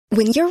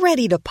When you're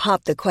ready to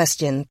pop the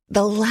question,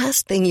 the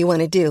last thing you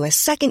want to do is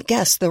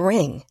second-guess the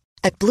ring.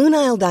 At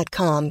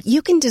BlueNile.com,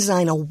 you can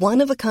design a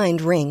one-of-a-kind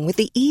ring with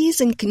the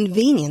ease and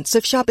convenience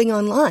of shopping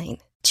online.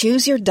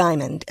 Choose your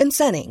diamond and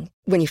setting.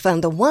 When you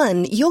find the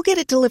one, you'll get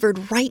it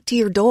delivered right to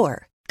your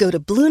door. Go to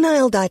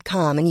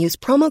BlueNile.com and use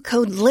promo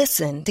code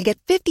LISTEN to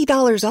get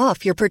 $50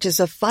 off your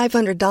purchase of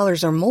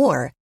 $500 or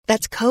more.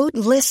 That's code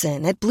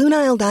LISTEN at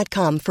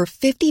BlueNile.com for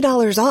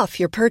 $50 off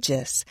your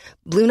purchase.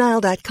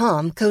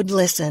 BlueNile.com, code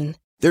LISTEN.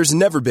 There's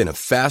never been a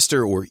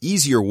faster or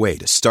easier way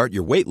to start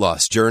your weight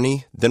loss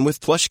journey than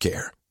with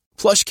PlushCare.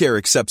 PlushCare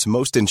accepts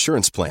most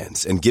insurance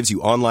plans and gives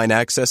you online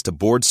access to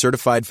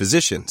board-certified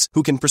physicians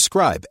who can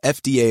prescribe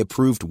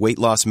FDA-approved weight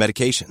loss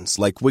medications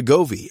like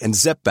Wegovy and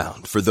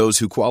Zepbound for those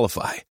who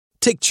qualify.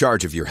 Take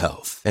charge of your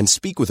health and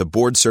speak with a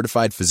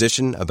board-certified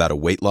physician about a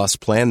weight loss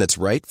plan that's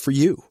right for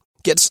you.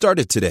 Get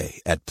started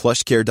today at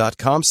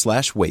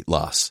plushcare.com/weight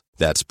loss.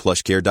 That's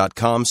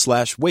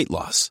plushcare.com/weight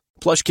loss.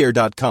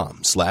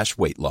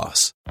 plushcare.com/weight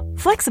loss.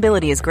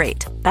 Flexibility is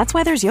great. That's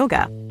why there's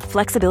yoga.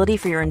 Flexibility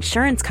for your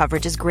insurance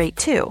coverage is great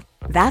too.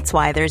 That's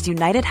why there's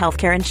United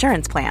Healthcare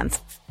Insurance Plans.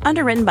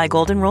 Underwritten by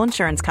Golden Rule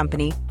Insurance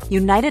Company,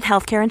 United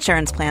Healthcare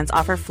Insurance Plans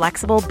offer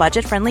flexible,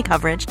 budget-friendly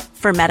coverage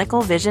for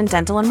medical, vision,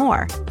 dental, and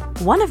more.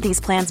 One of these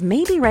plans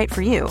may be right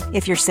for you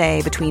if you're,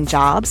 say, between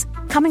jobs,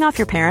 coming off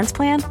your parents'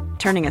 plan,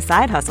 turning a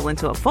side hustle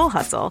into a full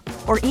hustle,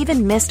 or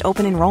even missed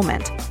open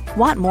enrollment.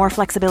 Want more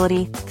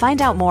flexibility?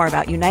 Find out more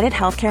about United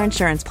Healthcare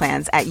Insurance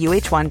Plans at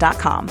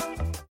uh1.com.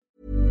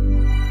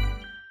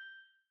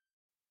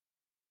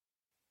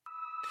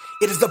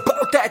 It is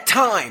about that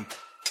time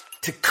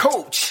to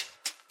coach,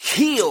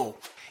 heal,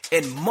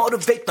 and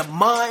motivate the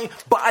mind,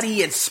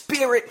 body, and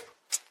spirit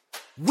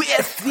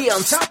with the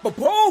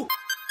unstoppable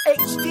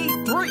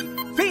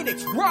HD3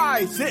 Phoenix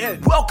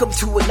Rising. Welcome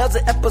to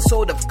another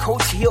episode of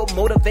Coach Heal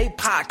Motivate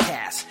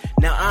Podcast.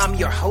 Now I'm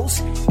your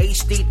host,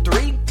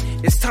 HD3.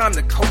 It's time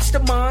to coach the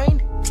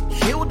mind,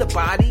 heal the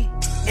body,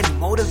 and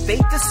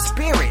motivate the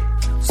spirit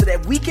so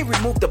that we can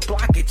remove the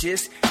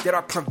blockages that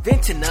are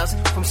preventing us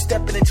from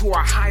stepping into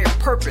our higher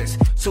purpose.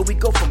 So we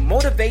go from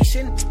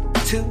motivation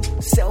to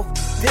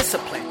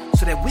self-discipline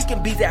so that we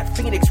can be that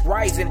Phoenix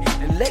Rising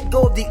and let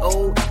go of the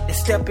old and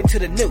step into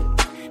the new.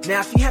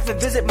 Now, if you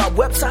haven't visited my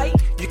website,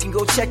 you can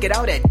go check it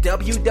out at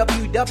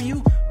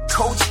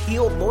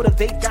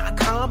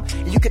www.coachhealmotivate.com.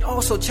 And you can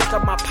also check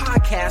out my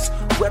podcast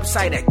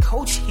website at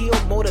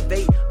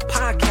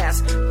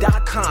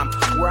coachhealmotivatepodcast.com,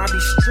 where I'll be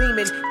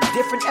streaming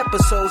different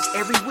episodes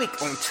every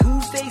week on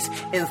Tuesdays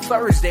and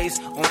Thursdays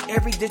on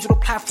every digital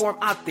platform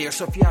out there.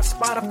 So if you have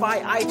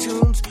Spotify,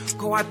 iTunes,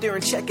 go out there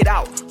and check it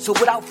out. So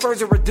without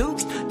further ado,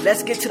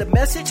 let's get to the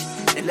message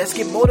and let's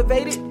get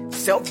motivated.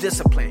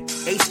 Self-discipline.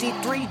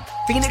 HD3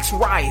 Phoenix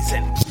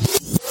Rising.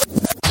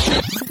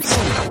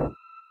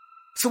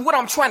 So what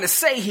I'm trying to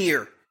say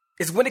here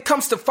is when it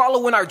comes to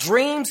following our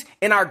dreams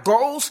and our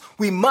goals,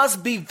 we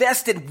must be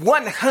vested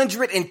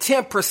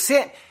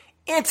 110%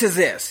 into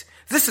this.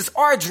 This is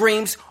our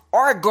dreams,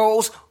 our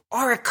goals,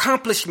 our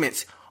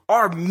accomplishments,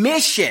 our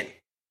mission.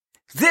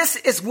 This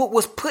is what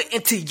was put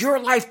into your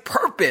life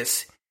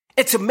purpose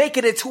and to make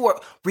it into a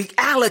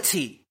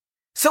reality.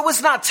 So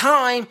it's not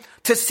time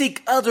to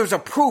seek others'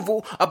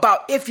 approval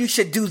about if you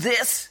should do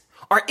this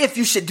or if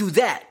you should do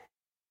that.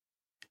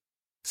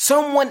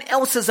 Someone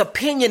else's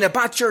opinion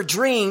about your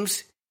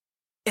dreams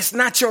is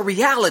not your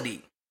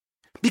reality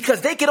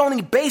because they can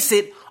only base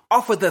it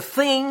off of the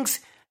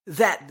things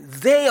that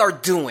they are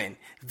doing,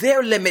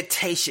 their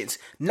limitations,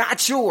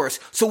 not yours.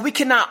 So we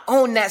cannot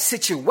own that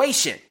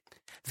situation.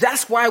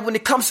 That's why when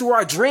it comes to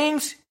our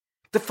dreams,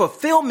 the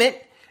fulfillment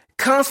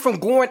comes from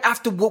going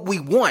after what we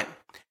want.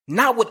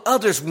 Not what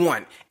others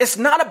want. It's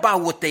not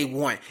about what they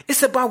want.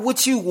 It's about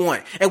what you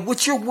want and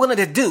what you're willing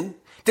to do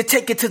to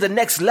take it to the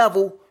next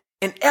level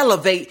and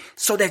elevate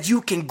so that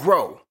you can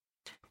grow.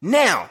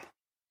 Now,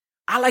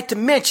 I like to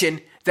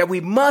mention that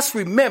we must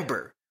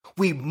remember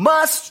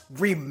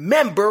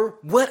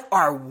what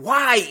our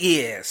why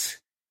is.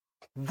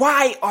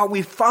 Why are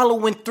we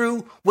following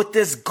through with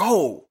this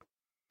goal?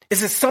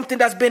 Is it something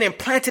that's been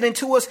implanted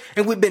into us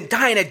and we've been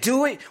dying to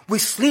do it? We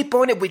sleep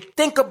on it, we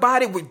think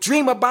about it, we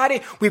dream about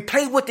it, we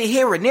play with it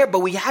here and there, but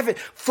we haven't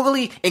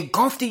fully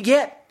engulfed it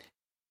yet?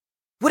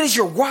 What is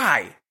your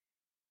why?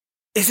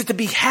 Is it to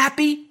be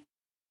happy?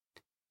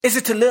 Is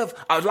it to live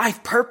a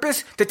life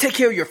purpose? To take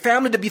care of your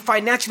family? To be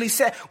financially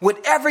set?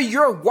 Whatever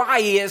your why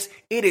is,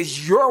 it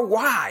is your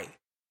why.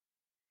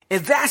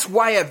 And that's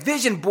why a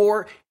vision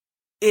board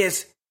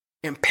is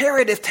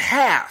imperative to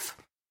have.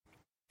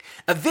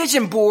 A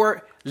vision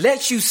board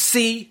lets you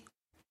see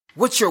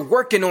what you're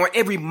working on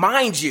and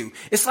reminds you.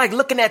 It's like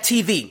looking at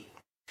TV.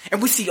 And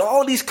we see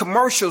all these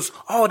commercials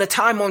all the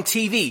time on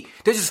TV.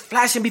 They're just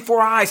flashing before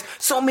our eyes.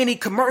 So many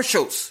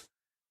commercials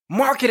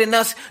marketing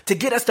us to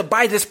get us to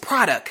buy this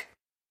product.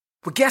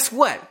 But guess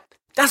what?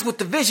 That's what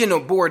the vision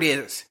board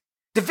is.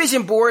 The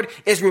vision board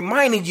is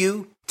reminding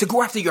you to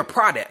go after your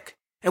product.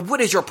 And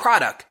what is your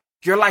product?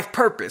 Your life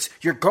purpose,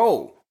 your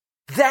goal.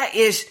 That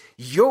is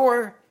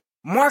your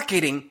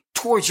marketing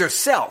towards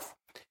yourself.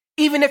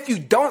 Even if you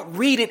don't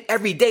read it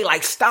every day,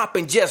 like stop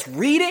and just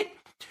read it,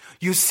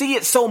 you see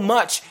it so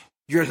much,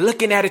 you're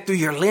looking at it through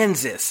your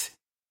lenses.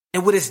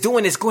 And what it's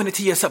doing is going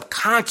into your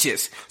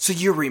subconscious. So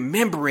you're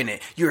remembering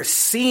it, you're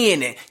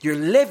seeing it, you're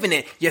living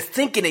it, you're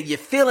thinking it, you're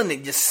feeling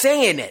it, you're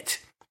saying it.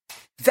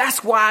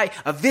 That's why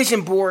a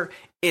vision board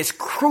is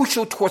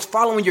crucial towards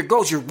following your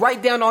goals. You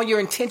write down all your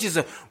intentions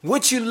of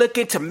what you're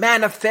looking to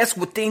manifest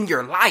within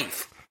your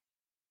life.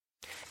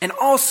 And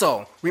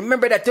also,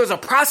 remember that there's a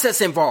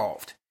process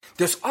involved.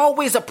 There's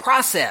always a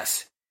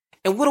process.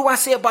 And what do I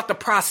say about the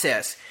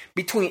process?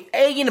 Between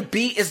A and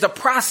B is the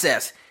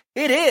process.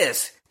 It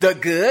is the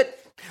good,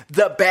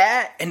 the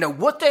bad, and the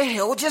what the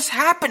hell just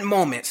happened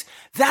moments.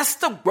 That's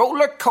the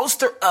roller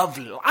coaster of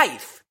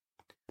life.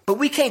 But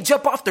we can't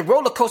jump off the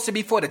roller coaster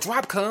before the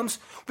drop comes.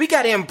 We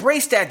got to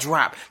embrace that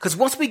drop. Because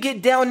once we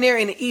get down there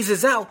and it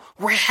eases out,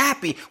 we're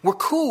happy, we're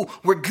cool,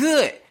 we're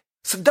good.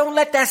 So don't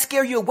let that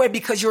scare you away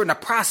because you're in the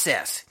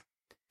process.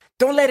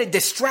 Don't let it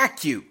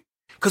distract you.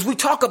 Because we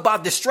talk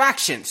about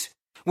distractions.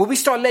 When we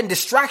start letting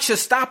distractions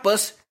stop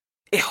us,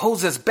 it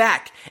holds us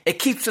back. It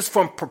keeps us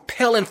from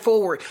propelling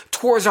forward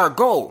towards our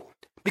goal.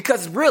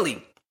 Because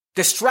really,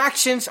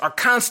 distractions are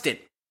constant.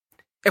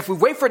 If we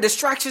wait for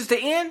distractions to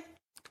end,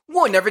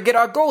 we'll never get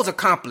our goals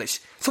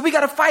accomplished. So we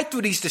got to fight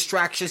through these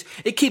distractions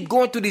and keep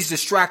going through these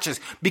distractions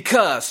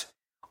because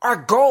our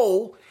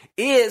goal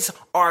is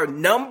our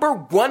number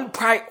one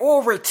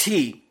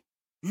priority.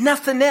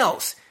 Nothing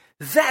else.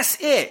 That's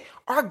it.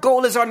 Our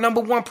goal is our number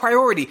one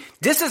priority.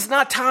 This is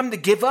not time to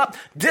give up.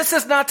 This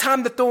is not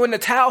time to throw in the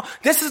towel.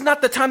 This is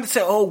not the time to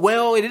say, oh,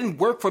 well, it didn't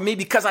work for me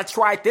because I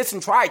tried this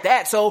and tried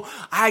that, so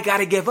I got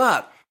to give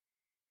up.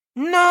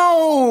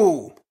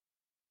 No,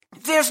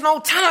 there's no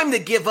time to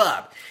give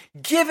up.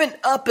 Giving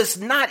up is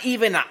not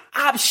even an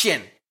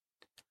option.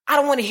 I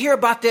don't want to hear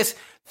about this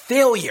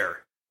failure.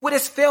 What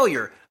is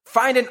failure?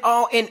 Finding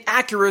all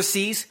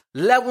inaccuracies,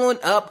 leveling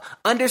up,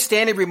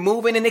 understanding,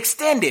 removing, and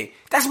extending.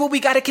 That's what we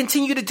got to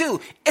continue to do.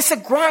 It's a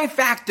grind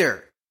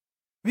factor.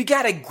 We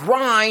got to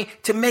grind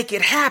to make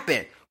it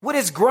happen. What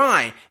is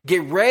grind?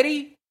 Get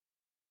ready,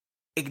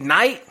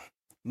 ignite,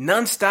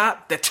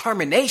 nonstop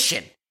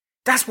determination.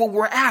 That's what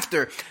we're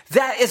after.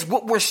 That is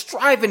what we're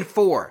striving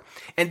for.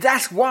 And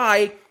that's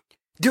why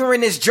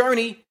during this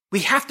journey,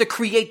 we have to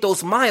create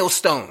those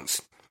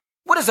milestones.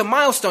 What is a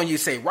milestone, you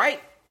say, right?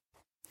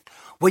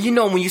 Well, you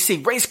know, when you see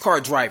race car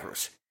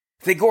drivers,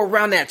 they go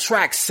around that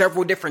track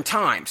several different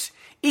times.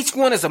 Each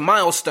one is a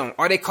milestone,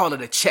 or they call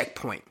it a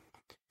checkpoint,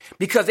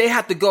 because they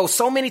have to go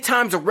so many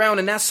times around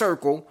in that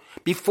circle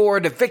before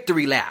the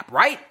victory lap,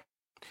 right?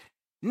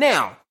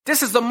 Now,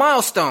 this is the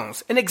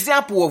milestones, an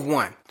example of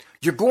one.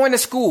 You're going to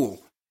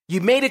school.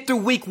 You made it through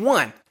week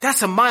 1.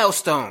 That's a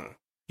milestone.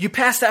 You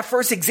passed that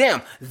first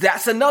exam.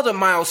 That's another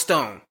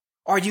milestone.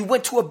 Or you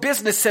went to a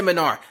business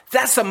seminar.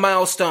 That's a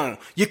milestone.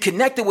 You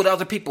connected with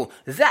other people.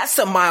 That's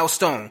a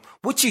milestone.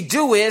 What you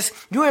do is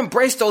you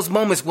embrace those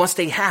moments once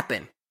they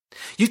happen.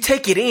 You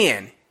take it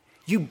in.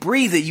 You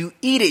breathe it. You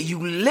eat it. You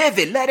live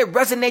it. Let it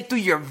resonate through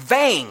your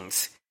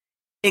veins.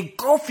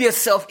 Engulf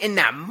yourself in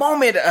that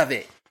moment of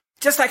it.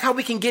 Just like how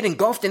we can get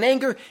engulfed in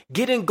anger,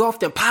 get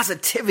engulfed in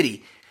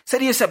positivity. Say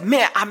to yourself,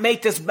 man, I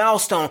made this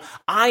milestone.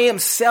 I am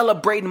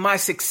celebrating my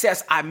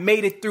success. I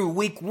made it through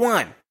week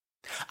 1.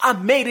 I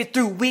made it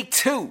through week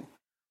 2.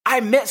 I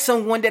met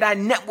someone that I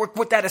networked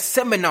with at a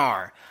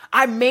seminar.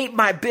 I made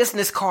my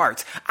business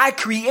cards. I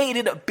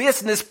created a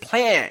business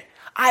plan.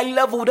 I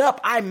leveled up.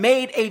 I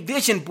made a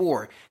vision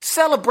board.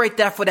 Celebrate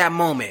that for that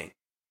moment.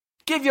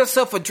 Give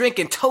yourself a drink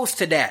and toast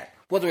to that,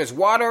 whether it's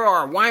water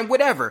or wine,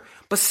 whatever.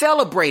 But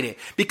celebrate it,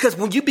 because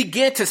when you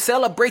begin to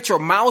celebrate your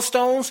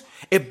milestones,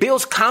 it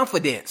builds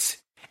confidence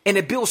and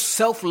it builds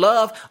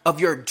self-love of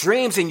your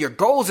dreams and your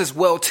goals as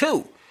well,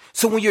 too.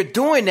 So when you're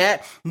doing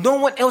that, no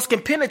one else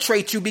can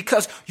penetrate you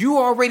because you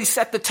already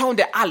set the tone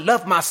that I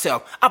love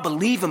myself. I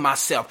believe in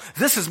myself.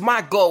 This is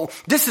my goal.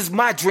 This is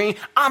my dream.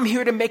 I'm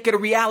here to make it a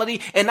reality,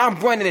 and I'm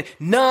running it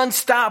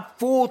nonstop,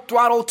 full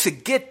throttle to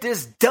get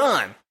this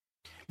done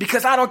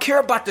because I don't care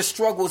about the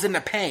struggles and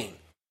the pain.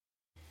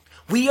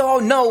 We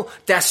all know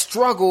that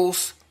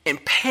struggles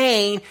and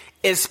pain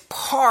is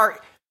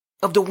part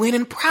of the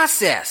winning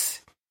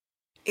process.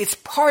 It's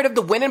part of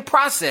the winning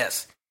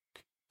process.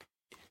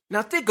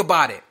 Now think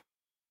about it.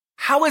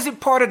 How is it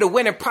part of the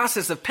winning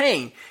process of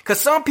pain? Because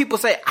some people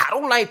say, I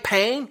don't like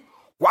pain.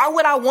 Why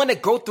would I want to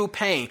go through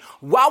pain?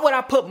 Why would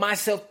I put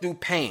myself through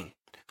pain?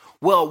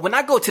 Well, when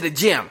I go to the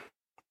gym,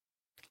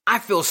 I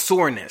feel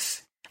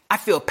soreness. I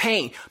feel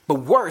pain. But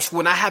worse,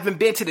 when I haven't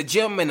been to the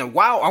gym in a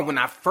while, or when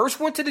I first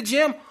went to the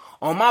gym,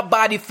 my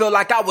body felt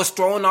like I was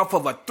thrown off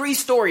of a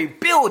 3-story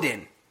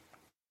building.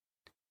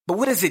 But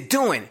what is it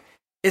doing?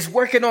 It's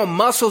working on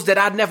muscles that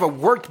I've never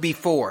worked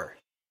before,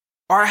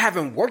 or I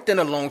haven't worked in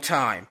a long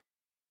time.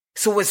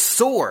 So it's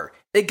sore.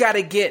 They got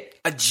to get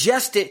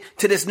adjusted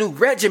to this new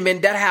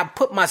regimen that I have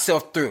put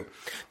myself through.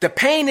 The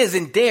pain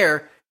isn't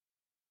there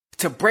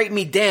to break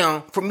me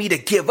down for me to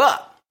give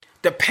up.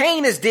 The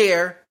pain is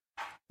there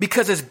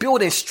because it's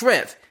building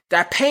strength.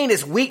 That pain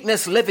is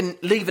weakness leaving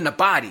the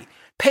body.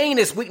 Pain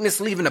is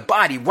weakness leaving the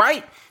body,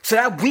 right? So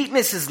that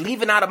weakness is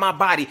leaving out of my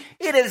body.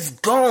 It is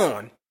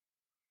gone.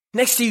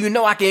 Next thing you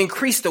know, I can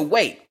increase the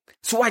weight.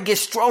 So I get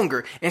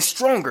stronger and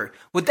stronger.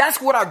 Well,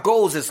 that's what our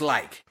goals is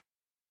like.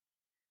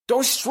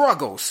 Those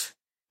struggles,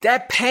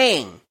 that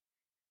pain,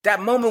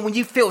 that moment when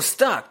you feel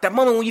stuck, that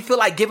moment when you feel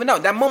like giving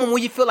up, that moment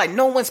when you feel like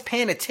no one's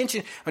paying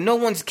attention or no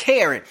one's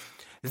caring,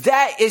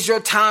 that is your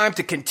time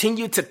to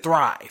continue to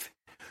thrive.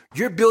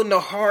 You're building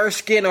a hard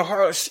skin, a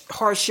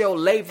hard shell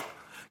labor.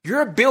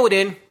 You're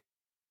building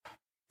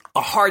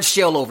a hard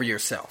shell over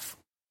yourself.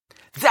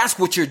 That's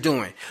what you're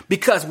doing.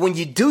 Because when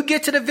you do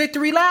get to the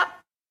victory lap,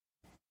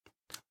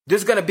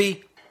 there's going to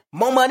be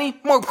more money,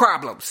 more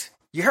problems.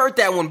 You heard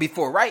that one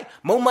before, right?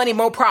 More money,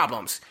 more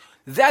problems.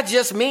 That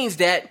just means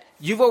that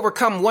you've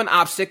overcome one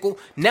obstacle.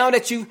 Now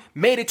that you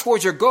made it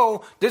towards your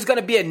goal, there's going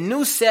to be a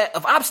new set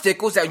of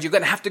obstacles that you're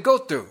going to have to go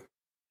through.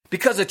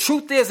 Because the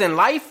truth is, in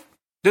life,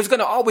 there's going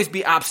to always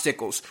be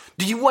obstacles.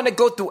 Do you want to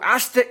go through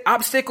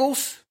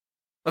obstacles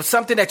of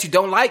something that you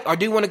don't like? Or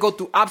do you want to go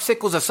through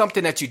obstacles of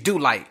something that you do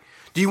like?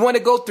 Do you want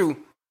to go through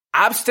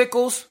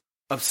obstacles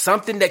of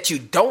something that you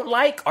don't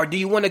like? Or do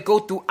you want to go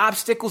through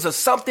obstacles of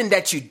something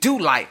that you do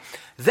like?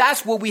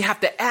 That's what we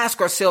have to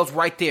ask ourselves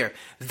right there.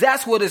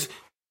 That's what is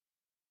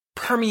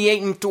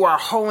permeating through our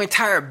whole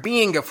entire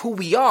being of who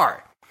we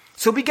are.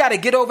 So we got to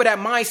get over that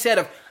mindset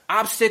of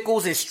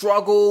obstacles and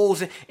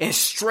struggles and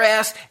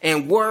stress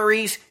and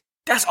worries.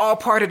 That's all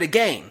part of the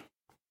game.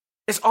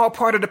 It's all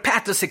part of the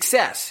path to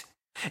success.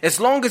 As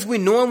long as we're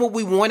knowing what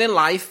we want in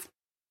life,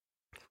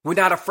 we're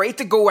not afraid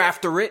to go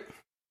after it.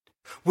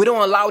 We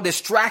don't allow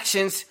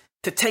distractions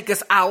to take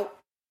us out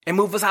and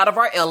move us out of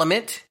our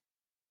element.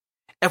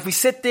 If we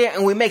sit there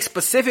and we make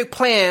specific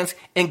plans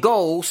and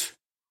goals,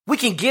 we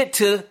can get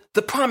to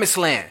the promised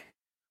land.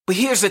 But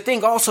here's the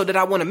thing also that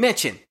I want to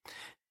mention.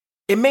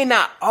 It may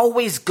not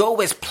always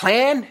go as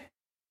planned,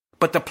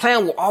 but the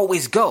plan will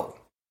always go.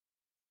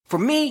 For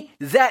me,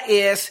 that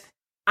is,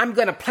 I'm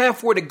going to plan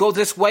for it to go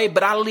this way,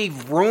 but I'll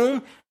leave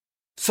room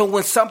so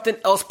when something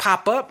else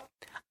pop up,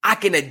 I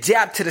can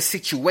adapt to the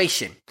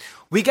situation.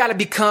 We got to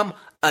become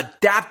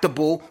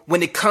adaptable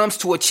when it comes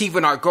to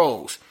achieving our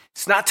goals.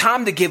 It's not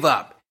time to give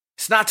up.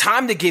 It's not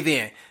time to give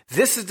in.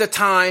 This is the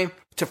time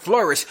to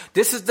flourish.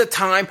 This is the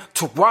time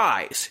to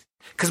rise.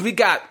 Because we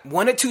got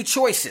one or two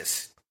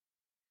choices.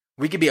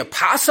 We could be a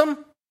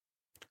possum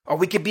or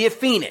we could be a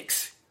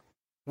phoenix.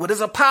 What is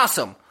a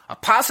possum? A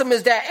possum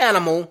is that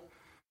animal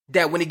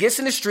that when he gets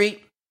in the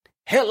street,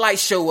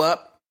 headlights show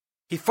up,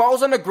 he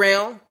falls on the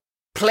ground,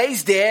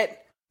 plays dead,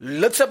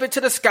 looks up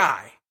into the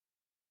sky,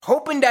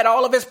 hoping that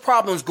all of his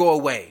problems go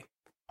away,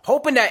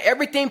 hoping that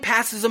everything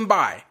passes him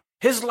by.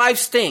 His life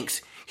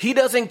stinks. He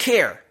doesn't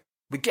care.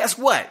 But guess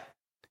what?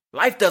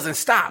 Life doesn't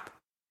stop.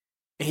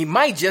 And he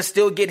might just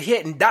still get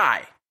hit and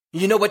die.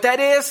 You know what that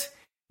is?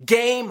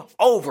 Game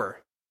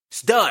over.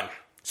 It's done.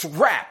 It's a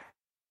wrap.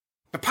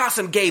 The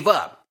possum gave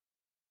up.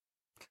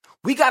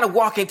 We got to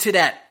walk into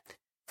that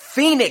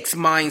phoenix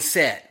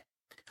mindset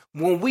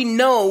when we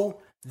know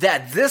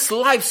that this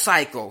life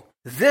cycle,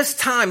 this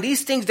time,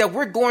 these things that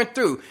we're going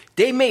through,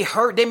 they may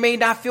hurt, they may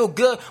not feel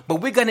good,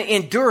 but we're going to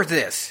endure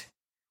this.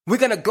 We're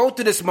going to go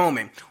through this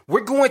moment.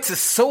 We're going to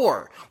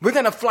soar. We're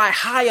going to fly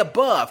high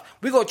above.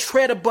 We're going to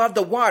tread above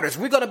the waters.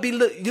 We're going to be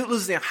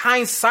losing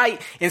hindsight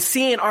and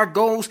seeing our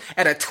goals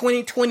at a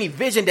 20/20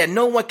 vision that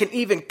no one can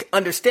even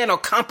understand or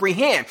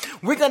comprehend.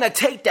 We're going to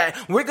take that.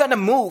 We're going to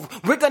move.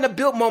 We're going to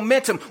build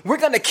momentum. We're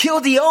going to kill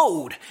the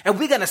old and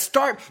we're going to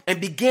start and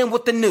begin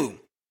with the new.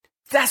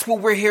 That's what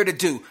we're here to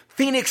do.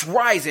 Phoenix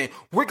rising.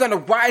 We're going to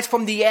rise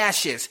from the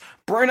ashes.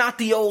 Burn out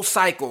the old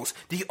cycles,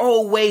 the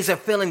old ways of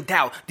feeling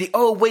doubt, the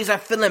old ways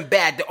of feeling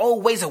bad, the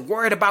old ways of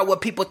worried about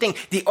what people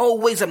think, the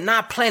old ways of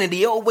not planning,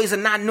 the old ways of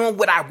not knowing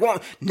what I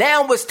want.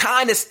 Now it's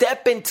time to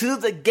step into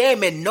the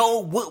game and know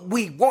what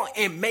we want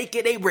and make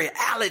it a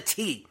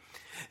reality.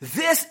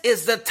 This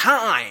is the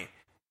time.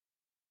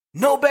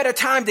 No better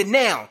time than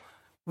now.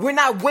 We're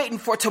not waiting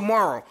for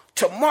tomorrow.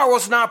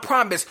 Tomorrow's not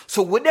promised.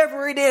 So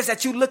whatever it is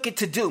that you're looking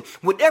to do,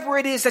 whatever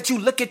it is that you're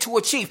looking to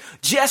achieve,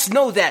 just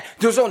know that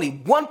there's only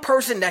one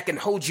person that can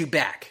hold you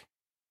back.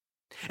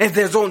 And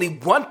there's only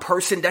one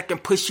person that can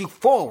push you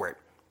forward.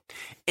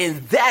 And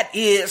that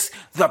is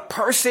the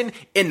person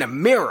in the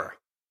mirror.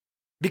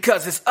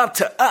 Because it's up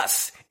to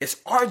us.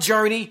 It's our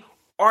journey,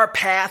 our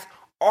path,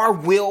 our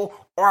will,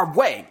 our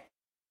way.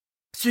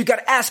 So you got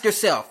to ask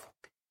yourself,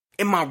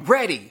 am I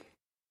ready?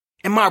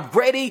 Am I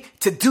ready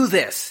to do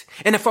this?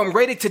 And if I'm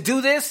ready to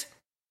do this,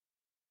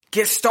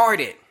 get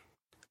started.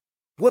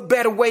 What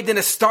better way than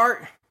to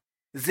start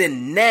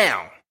than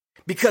now?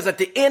 Because at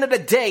the end of the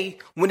day,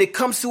 when it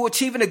comes to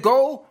achieving a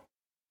goal,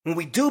 when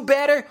we do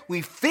better, we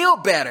feel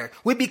better.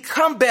 We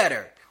become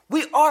better.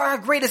 We are our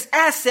greatest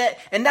asset,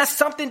 and that's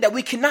something that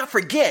we cannot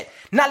forget.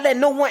 Not let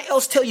no one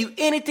else tell you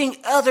anything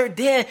other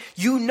than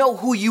you know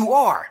who you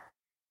are.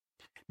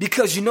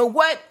 Because you know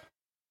what?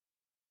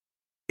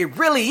 It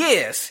really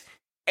is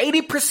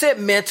 80%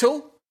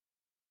 mental,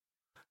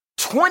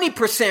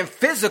 20%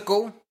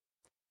 physical,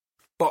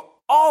 but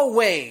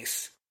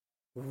always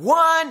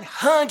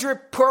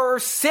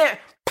 100%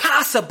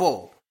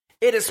 possible.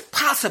 It is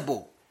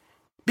possible.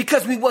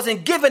 Because we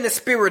wasn't given a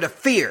spirit of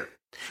fear.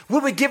 We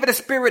were given a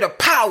spirit of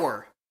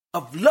power,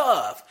 of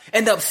love,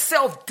 and of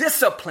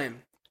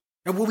self-discipline.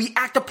 And when we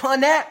act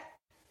upon that,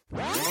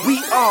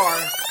 we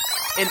are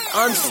an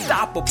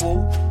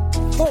unstoppable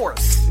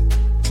force.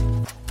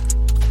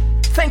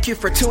 Thank you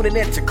for tuning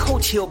in to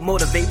Coach Hill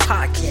Motivate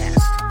Podcast.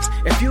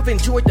 If you've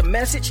enjoyed the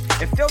message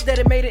and felt that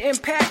it made an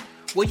impact,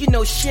 well, you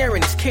know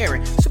sharing is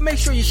caring. So make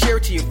sure you share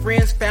it to your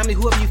friends, family,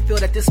 whoever you feel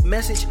that this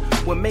message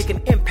will make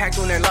an impact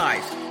on their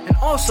lives. And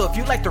also, if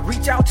you'd like to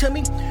reach out to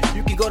me,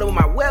 you can go to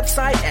my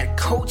website at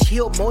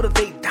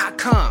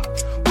CoachHillMotivate.com,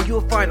 where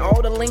you'll find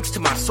all the links to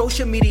my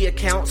social media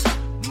accounts,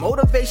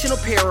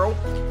 motivational apparel,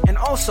 and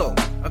also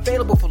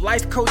available for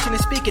life coaching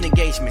and speaking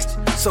engagements.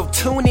 So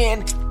tune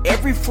in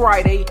every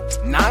Friday,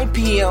 9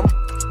 p.m.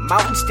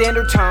 Mountain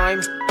Standard Time,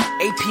 8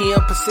 p.m.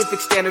 Pacific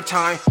Standard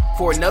Time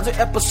for another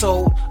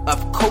episode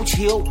of Coach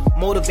Hill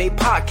Motivate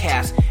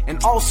Podcast.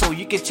 And also,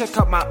 you can check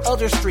out my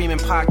other streaming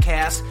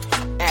podcasts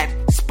at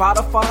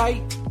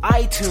Spotify,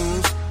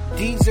 iTunes,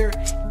 Deezer,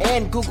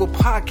 and Google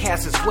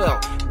Podcasts as well,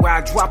 where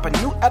I drop a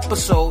new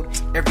episode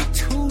every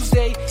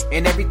Tuesday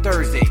and every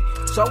Thursday.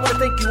 So I want to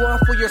thank you all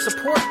for your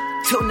support.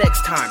 Till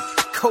next time,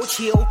 Coach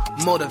Hill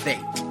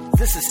Motivate.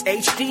 This is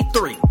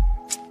HD3.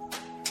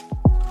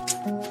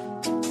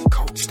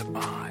 Coach the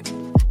mind,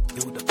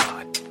 you the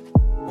body,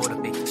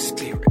 motivate the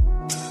spirit.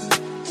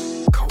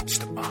 Coach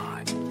the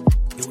mind,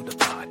 you the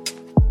body,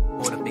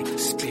 motivate the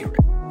spirit.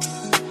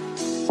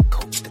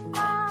 Coach the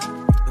mind,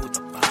 you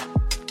the body,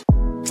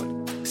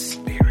 motivate the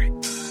spirit.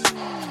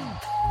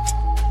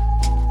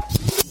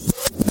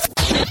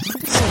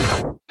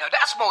 Now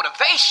that's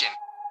motivation.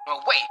 No,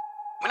 wait,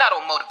 we're not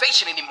on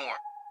motivation anymore.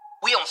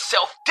 We on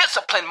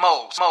self-discipline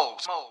mode.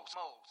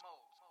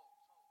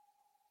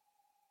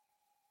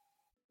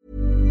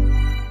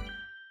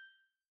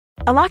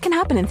 A lot can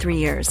happen in 3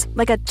 years,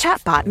 like a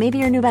chatbot may be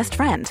your new best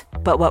friend.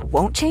 But what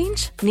won't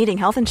change? Needing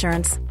health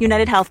insurance.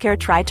 United Healthcare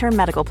Tri-Term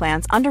Medical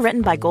Plans,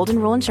 underwritten by Golden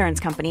Rule Insurance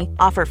Company,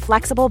 offer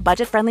flexible,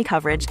 budget-friendly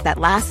coverage that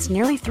lasts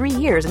nearly 3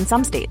 years in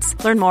some states.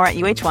 Learn more at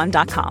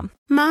UH1.com.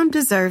 Mom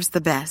deserves the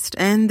best,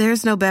 and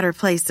there's no better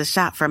place to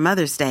shop for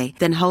Mother's Day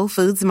than Whole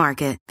Foods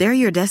Market. They're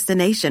your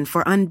destination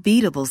for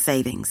unbeatable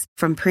savings,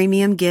 from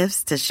premium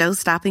gifts to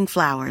show-stopping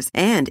flowers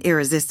and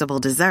irresistible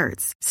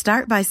desserts.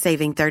 Start by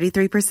saving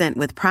 33%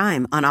 with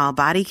Prime on all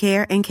body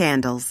care and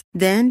candles.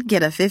 Then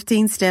get a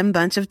 15-stem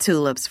bunch of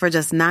tulips for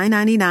just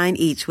 $9.99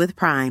 each with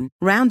Prime.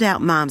 Round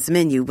out Mom's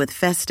menu with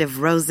festive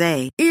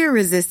rosé,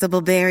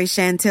 irresistible berry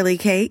chantilly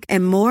cake,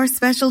 and more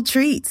special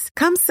treats.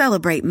 Come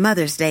celebrate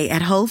Mother's Day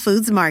at Whole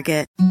Foods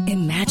Market.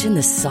 Imagine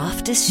the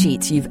softest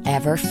sheets you've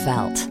ever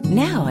felt.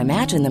 Now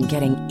imagine them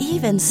getting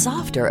even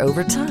softer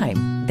over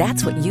time.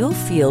 That's what you'll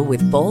feel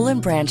with Boll &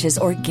 Branch's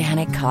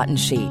organic cotton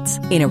sheets.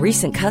 In a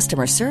recent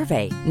customer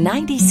survey,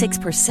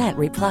 96%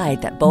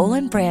 replied that Boll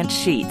 & Branch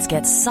sheets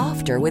get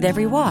softer with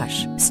every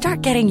wash.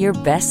 Start getting your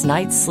best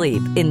night's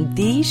sleep in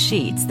these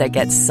sheets that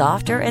get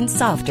softer and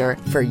softer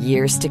for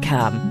years to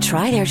come.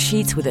 Try their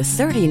sheets with a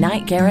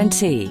 30-night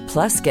guarantee.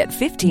 Plus, get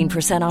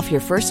 15% off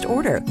your first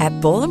order at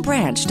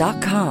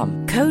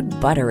BollandBranch.com. Code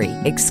BUTTERY.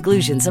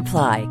 Exclusions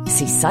apply.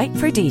 See site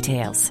for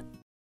details.